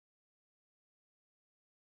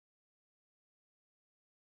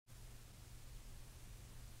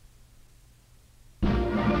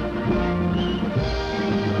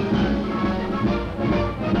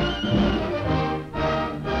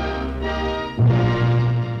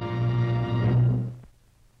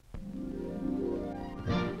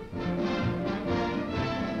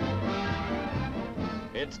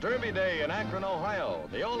It's Derby Day in Akron, Ohio,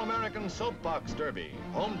 the All-American Soapbox Derby.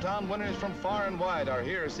 Hometown winners from far and wide are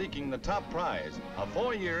here seeking the top prize, a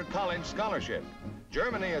 4-year college scholarship.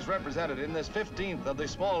 Germany is represented in this 15th of the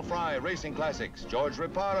Small Fry Racing Classics. George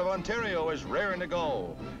Rippard of Ontario is raring to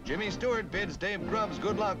go. Jimmy Stewart bids Dave Grubbs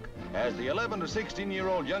good luck as the 11 to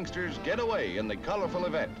 16-year-old youngsters get away in the colorful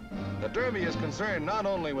event. The Derby is concerned not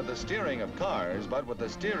only with the steering of cars, but with the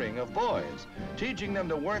steering of boys, teaching them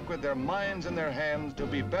to work with their minds and their hands to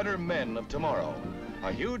be better men of tomorrow.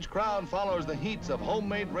 A huge crowd follows the heats of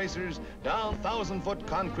homemade racers down 1,000-foot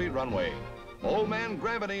concrete runway. Old man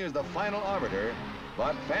gravity is the final arbiter,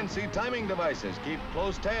 but fancy timing devices keep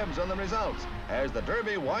close tabs on the results as the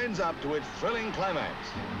Derby winds up to its thrilling climax.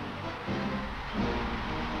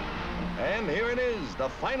 And here it is, the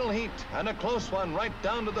final heat, and a close one right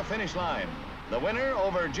down to the finish line. The winner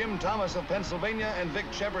over Jim Thomas of Pennsylvania and Vic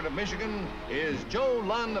Shepard of Michigan is Joe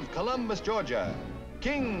Lunn of Columbus, Georgia,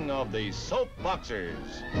 king of the Soap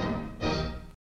Boxers.